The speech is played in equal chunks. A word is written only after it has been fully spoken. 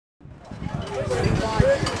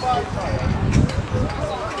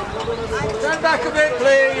stand back a bit,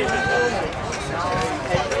 please.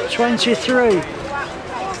 23.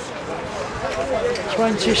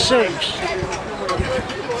 26.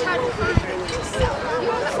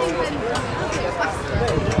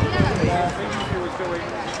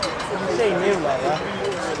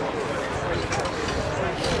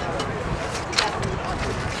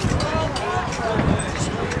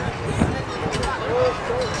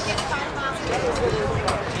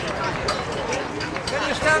 Can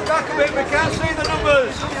you stand back a bit? We can't see the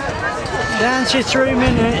numbers. 93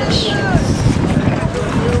 minutes.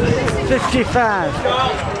 55.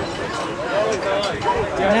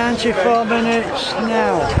 94 minutes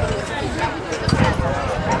now.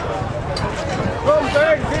 Come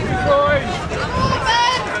Ben, keep it going.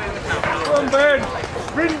 Come Ben,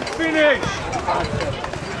 sprint finish.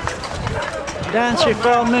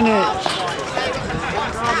 94 minutes.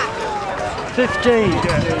 15.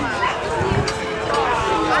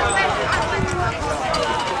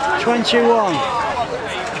 21.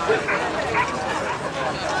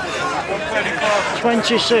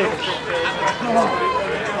 26.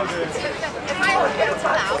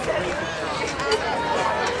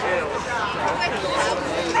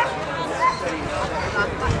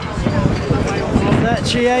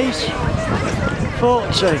 38.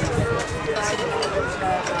 40.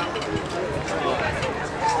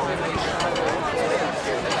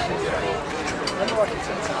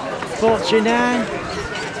 49.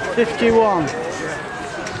 51.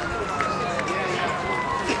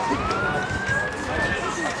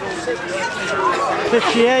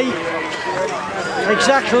 58.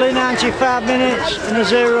 Exactly 95 minutes and a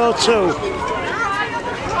 0-2.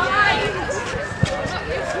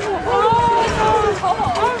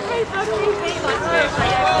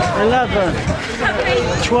 11.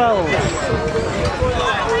 12.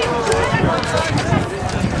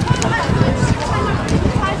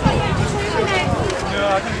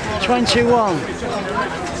 21.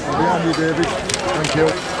 Behind you, David. Thank you.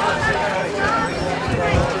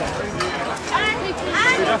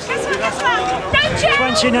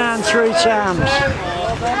 29 3 times.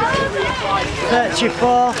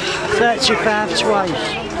 34, 35 twice.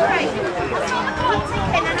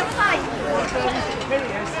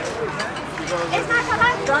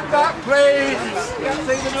 Stand back, please. Can't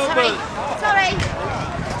see the numbers. Sorry.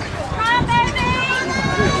 Come on, baby.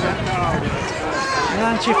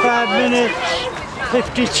 95 minutes,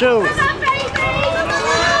 52. Come on, baby.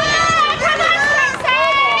 Come on,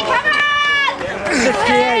 Trixie. Come on.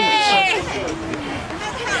 58.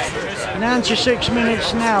 96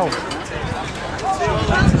 minutes now.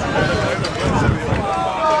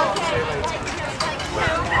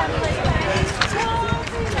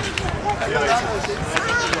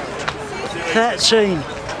 13.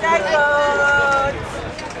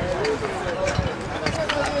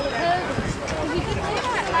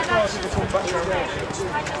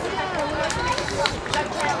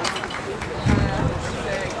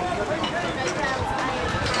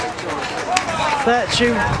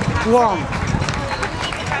 31.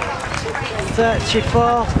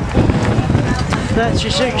 34.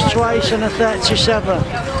 36 twice and a 37.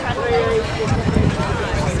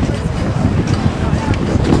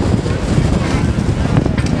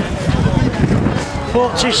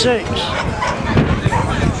 46.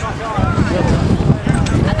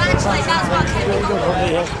 Eventually, that's what came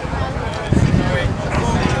in.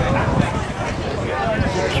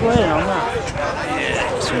 Swearing on that.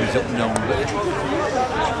 Yeah, swings up and down a bit.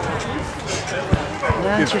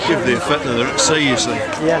 97. Give the effect that they're at sea, you see.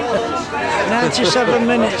 Yeah. 97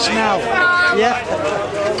 minutes now. Yeah.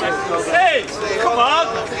 Hey, come on.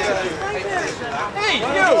 Hey,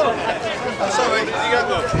 you. Sorry, you got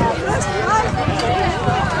go.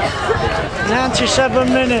 97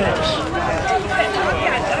 minutes.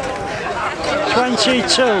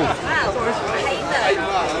 22.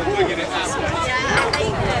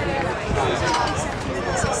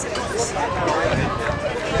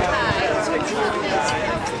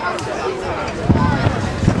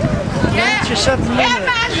 97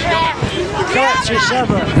 minutes.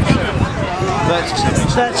 37.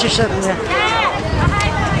 37, yeah.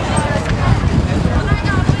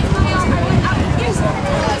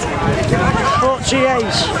 48.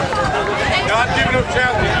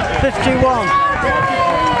 51. I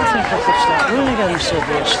think I could start running again instead of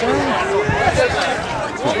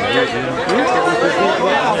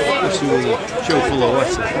Show full of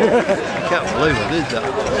water. I can't believe I did that.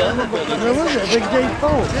 There was a big deep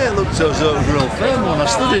hole. Yeah, it looked as though it was real firm when I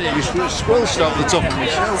stood in it. You squelched off the top of my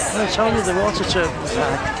shelf. I told you the water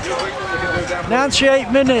turbine.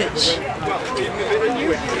 98 minutes.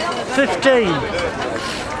 15.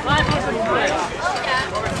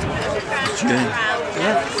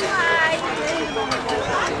 Yeah.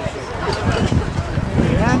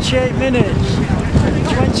 98 minutes.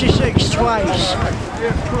 26 twice.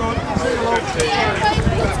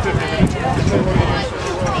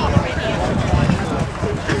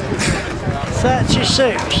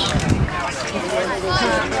 36.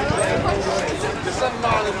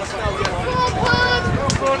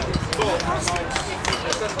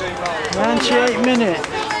 98 minutes.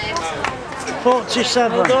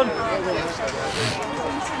 47.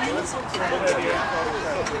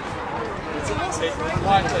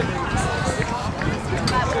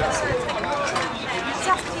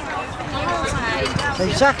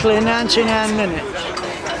 Exactly 99 minutes.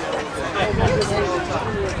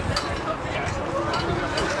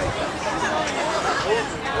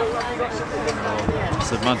 It's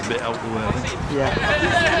the mad bit out the way, I think. Yeah.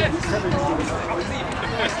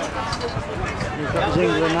 He's got his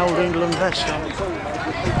England, old England vest on.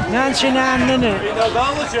 99 minutes.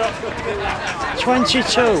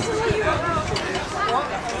 22.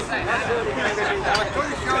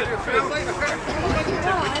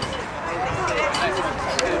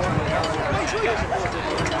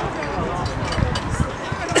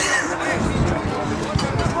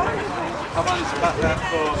 I've managed to back that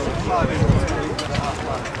for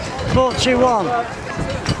 41.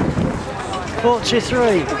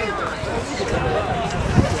 43.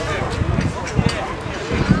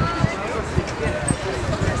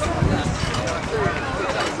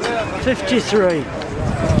 53.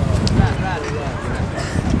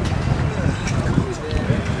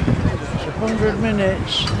 100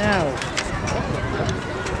 minutes now.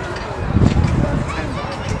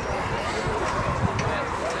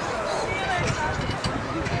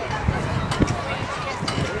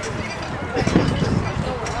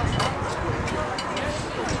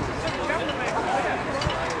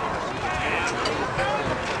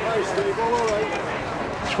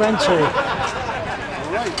 20.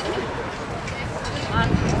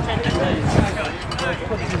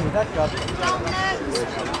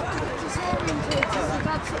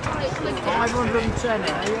 $510.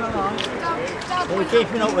 Are you alright? Are we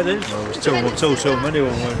keeping up with us? Well, it was too many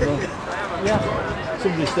when we went wrong. Yeah.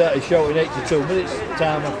 Somebody started shouting 82 minutes,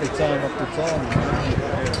 time after time after time.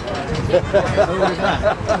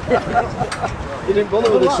 You didn't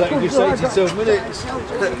bother with the second, just 82 minutes.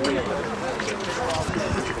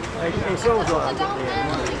 It's always like that.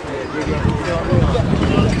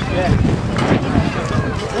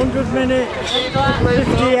 100 minutes,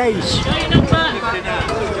 58.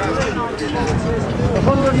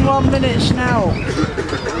 101 minutes now.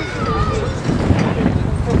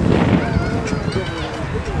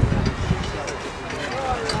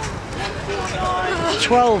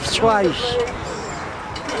 12 twice.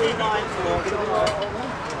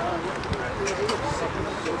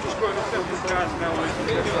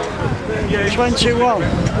 21.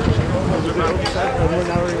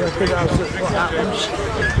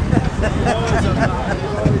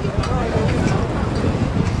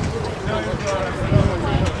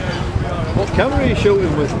 What camera are you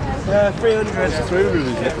shooting with? 300. 300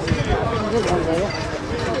 is it?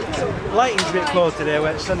 Lighting's a bit close today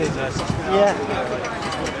where it's sunny there. Yeah.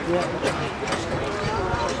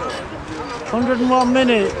 101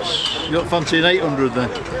 minutes. You don't fancy an 800 then?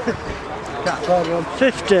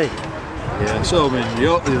 50. Yeah, so I mean,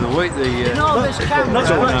 Yorkshire the other week, the No, there's cameras.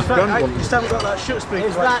 that's all in grand one. You just haven't got that shut speaker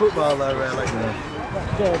like football though, really.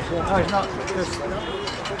 No, it's not.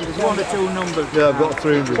 There's one or two numbers. Yeah, I've got a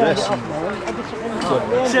 300S.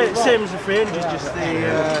 Same as the 300, just the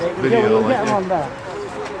Video like that.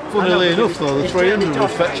 Funnily enough though, the 300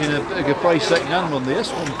 was fetching a bigger price second hand on the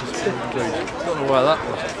S1. Don't know why that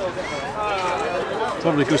was.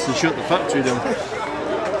 Probably because they shut the factory down.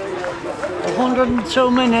 102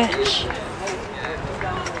 minutes.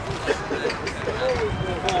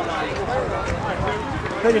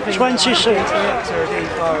 26.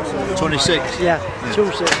 26? Yeah,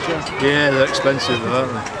 26, yeah. Yeah, they're expensive though,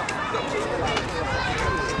 aren't they?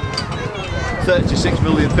 36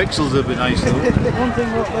 million pixels would be nice though. One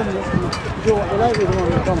thing what then, you do what you like with them on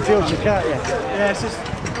the computer, can't you? Yeah, it's just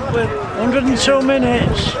 102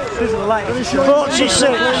 minutes. 46.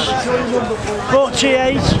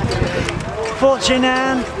 48.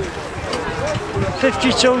 49.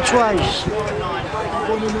 52 twice.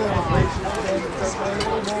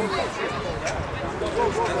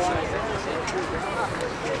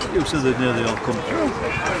 You said they'd nearly all come through.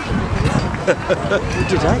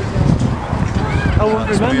 Did I? I wouldn't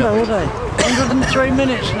remember, would I? 103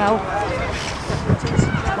 minutes now.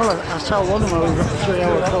 Well, I tell one of them we've got 3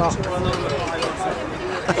 hour clock.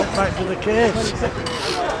 Back to the case.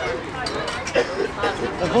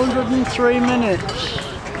 103 minutes.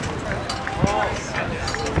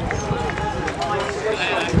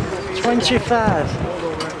 25.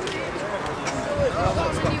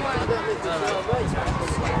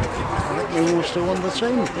 We must have won the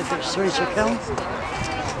team if it's 3 to count.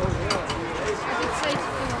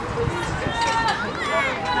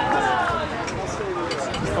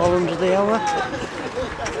 All under the hour.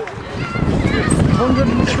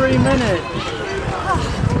 103 minutes.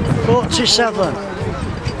 47.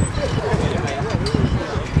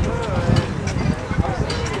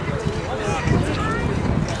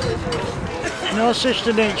 No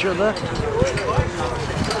assisting each other.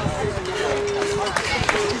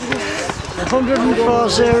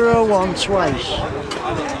 104.01 twice.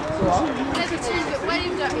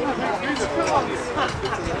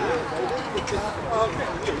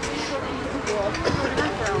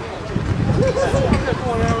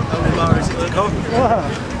 How many miles is it, Luke? Wow.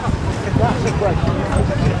 That's a question.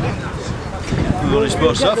 There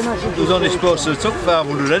was only supposed to have took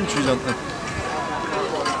 500 entries, haven't they?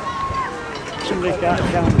 Somebody can't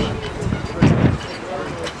count.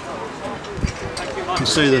 You can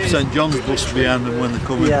see the St John's bus behind them when they're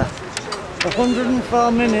coming. Yeah.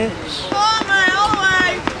 104 minutes. All the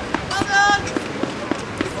way. Well done.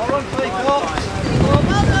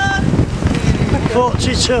 Well done.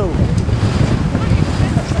 42.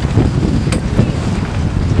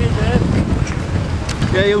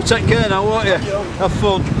 Yeah, you'll take care now, won't you? Have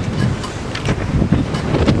fun.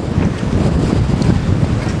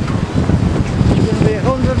 It's going to be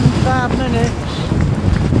 105 minutes.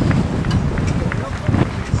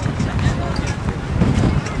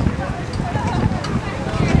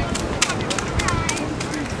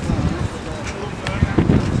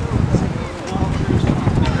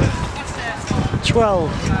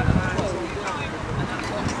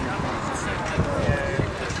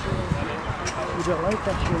 You don't like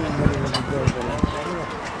that swimming when you go the last, do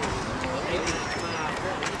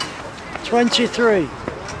you? 23.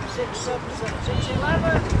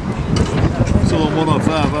 Still on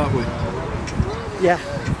 105, aren't we? Yeah.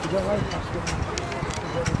 You don't like that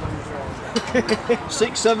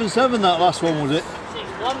 677 that last one, was it?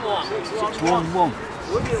 611. 611.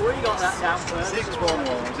 We got that down first.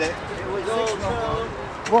 611 was it?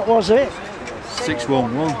 What was it?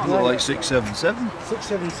 611, looked like 677.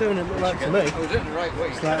 677 it looked like to me.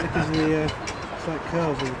 It's like because of the it's like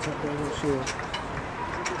curls on the top there, I'm not sure.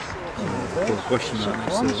 Put a question mark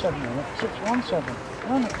next to it. 617.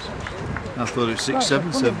 No, no, I thought it was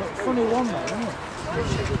 677. Funny one, though, isn't it?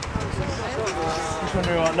 Just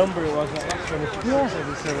wondering what number it was, that last one. It's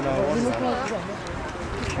 677 or You look 1. like that.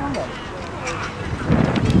 Which one, then?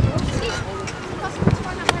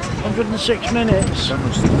 106 minutes.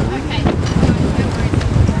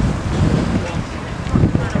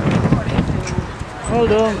 Well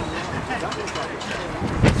done.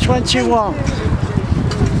 21.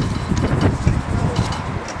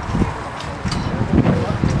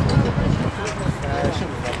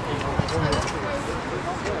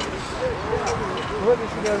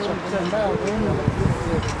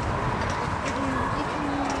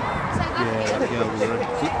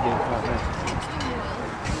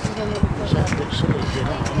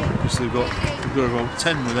 So we've got about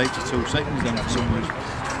 10 with 82 seconds then for some reason.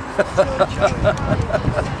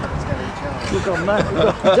 Look on that, we've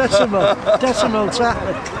got decimal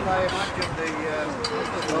tally.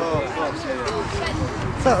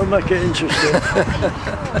 That'll make it interesting.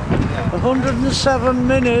 107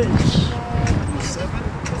 minutes.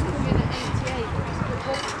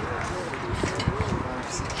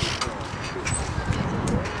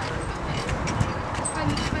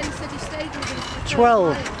 Ben said he stayed with him for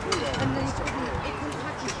 12. and then he couldn't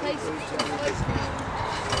pack his place, it was too close to him.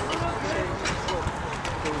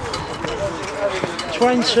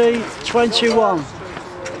 21. It was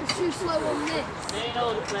too slow on this.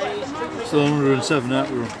 Still 107 out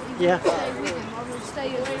we were. Yeah. Stay with him, I will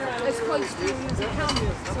stay as close to him as I can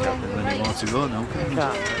so long the Many more race. to go now.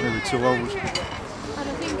 Can't. Maybe 2 hours. And I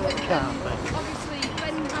think obviously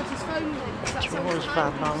Ben had his phone with him, 'cause that's how Always much 5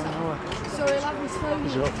 time miles he an was hour. out. So he'll have his phone Is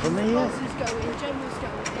with it up for me him. yet? Ross is going, Jen was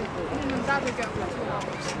going, him and Dad are going as well.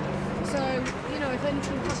 So, you know, if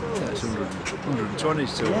anything happens... Yeah, it's 120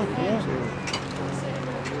 still. Yeah, yeah.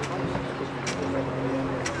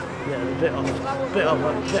 Yeah, a bit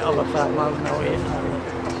of a 5 miles an hour here.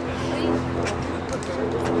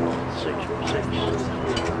 6.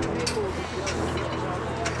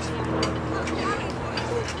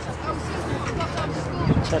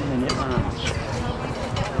 10-minute march.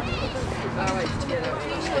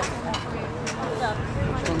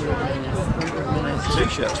 6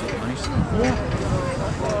 t-shirts look nice. Yeah.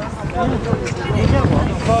 You get one?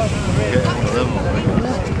 Get one of them,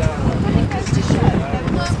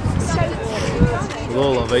 we'll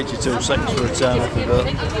all have 82 seconds for a time off of that.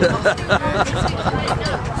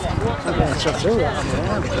 I'm going to tattoo that.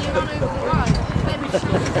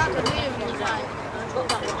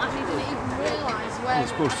 It's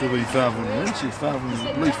supposed to be 500 inches, 500,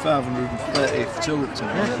 at least 532 at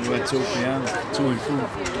tonight, and we had 2 behind, 2 in front.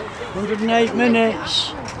 108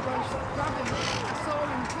 minutes.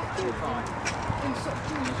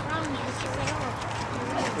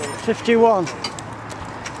 $51.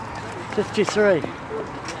 $53.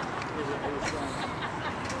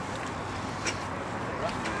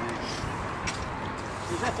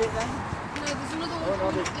 Is that it then? No, there's another one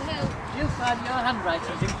up the hill. You find your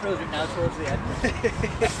handwriting's improving now towards the end.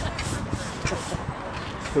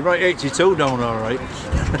 We write 82 down alright. I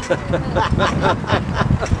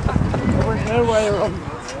went no way wrong.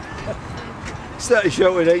 Started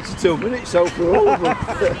shouting 82 minutes out for all of them.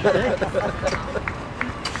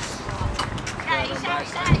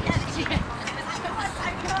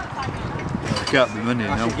 Can't be many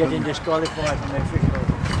now. You're getting disqualified from the official.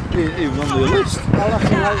 He was on the list. I'll have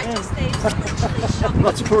to write in. I'll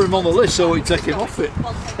have to put him on the list so we take him off it.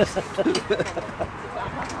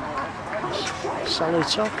 Solid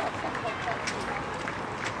top.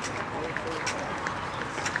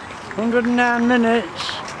 109 minutes.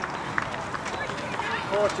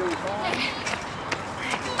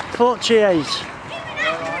 48.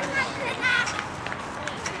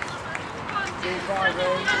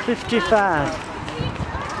 55.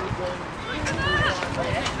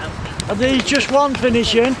 Are these just one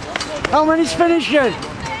finishing? How many's finishing? 4,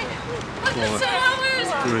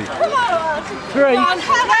 3. 3.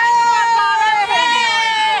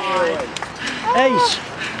 8.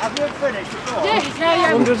 Have you finished before?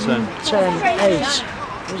 Yeah. 110. 8.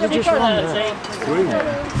 Was it just one there? 3.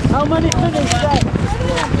 How many finished then?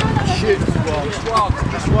 Shit.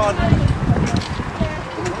 Just one.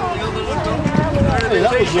 Hey,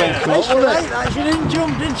 that was well caught, wasn't it? She didn't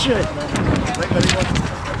jump, did she? I think that he wants a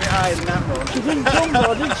bit higher than that one. She didn't jump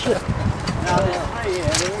though, did she?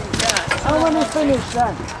 How many finished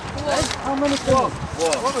then? How many finished?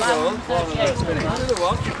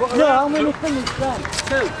 No, how many finished then?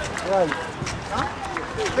 2. Right.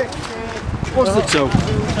 What's the 2?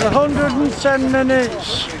 110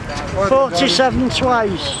 minutes. 47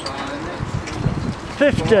 twice.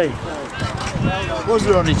 50. Was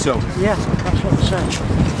there only 2? Yeah, that's what I said.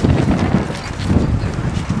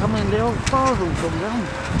 I mean, the old 4 of them come down.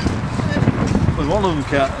 Well, one of them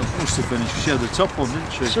must have finished. She had the top one,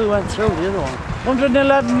 didn't she? Sue went through the other one.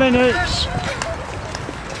 111 minutes.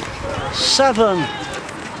 7.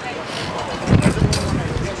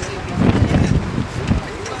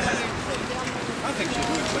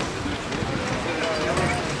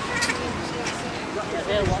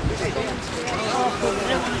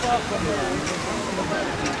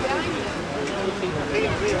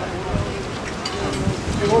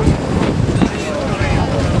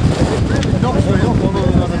 Not very up, one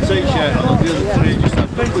other than a t-shirt, and the other 3 just had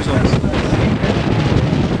numbers on.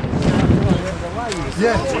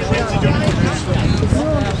 Yeah.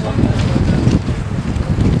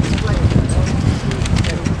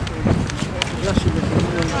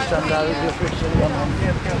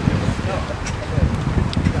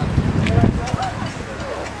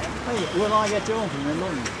 Will I get home from the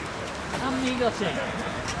London? How many you got in?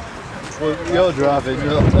 Well, you're driving,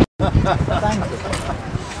 no. Thank you.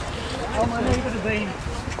 How many would have been?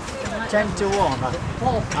 10 to 1.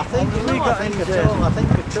 I think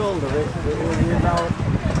I told her it was about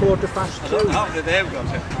 2:15. How many they've got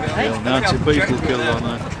it? 90 people killed on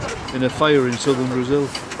in a fire in southern Brazil.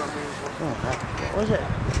 What was it?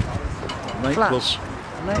 Nightclub.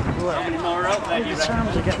 Every time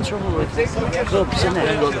they get in trouble with clubs, isn't They've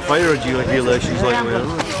it? got the fire regulations like we have.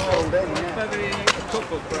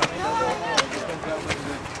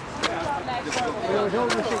 It was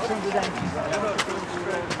over 600 entries.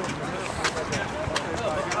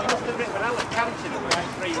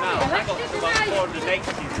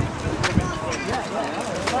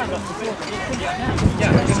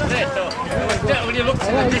 When you look to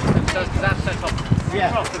the distance, because that's set off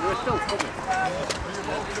across, and we're still coming.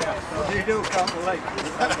 You do count the legs.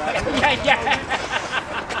 Yeah.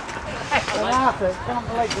 Without it, can't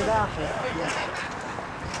believe without it.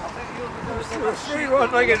 3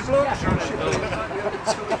 one-legged blokes.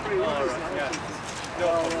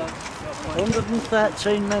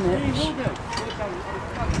 113 minutes.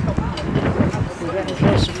 We're getting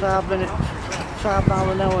close to 5 mile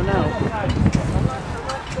an hour now.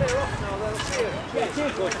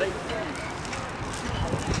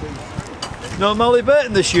 No Molly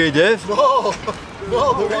Burton this year, Dave? No,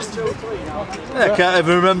 there is no. I can't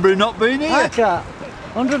even remember him not being I here. can't.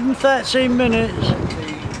 113 minutes,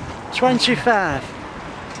 25.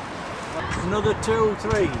 Another 2,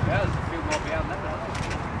 3.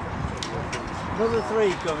 Another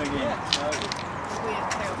 3 coming in. Weird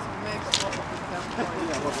chaos and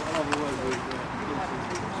most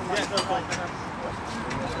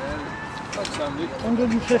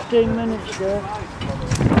 115 minutes there.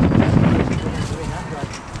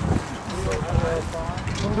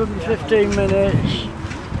 115 minutes.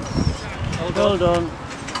 Well done.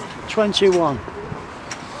 21.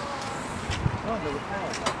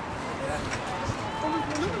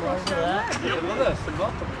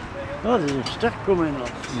 Oh, there's a stack coming up.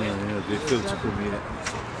 Yeah, they feel to come here.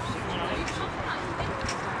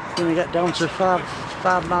 Going to get down to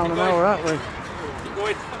 5 miles an hour, aren't we?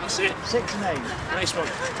 Going, that's it. 6 and 8. Nice one.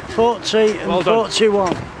 40 and Well done.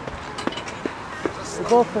 41. They're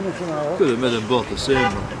both finishing out. Could have made them both the same,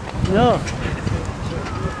 man. No.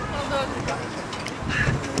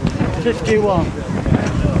 51.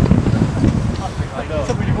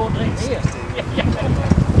 Somebody won't drink here.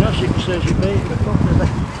 Yes, you can say she beat it.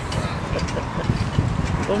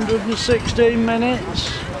 116 minutes.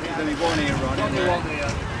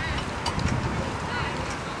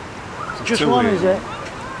 Just one, is it?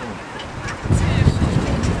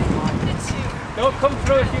 Don't come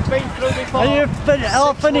through if you've been through before. Are you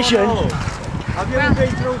all finishing? Have you ever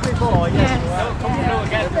been through before? Yes. Don't come through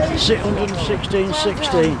again. 116,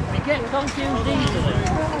 16. You get confused easily.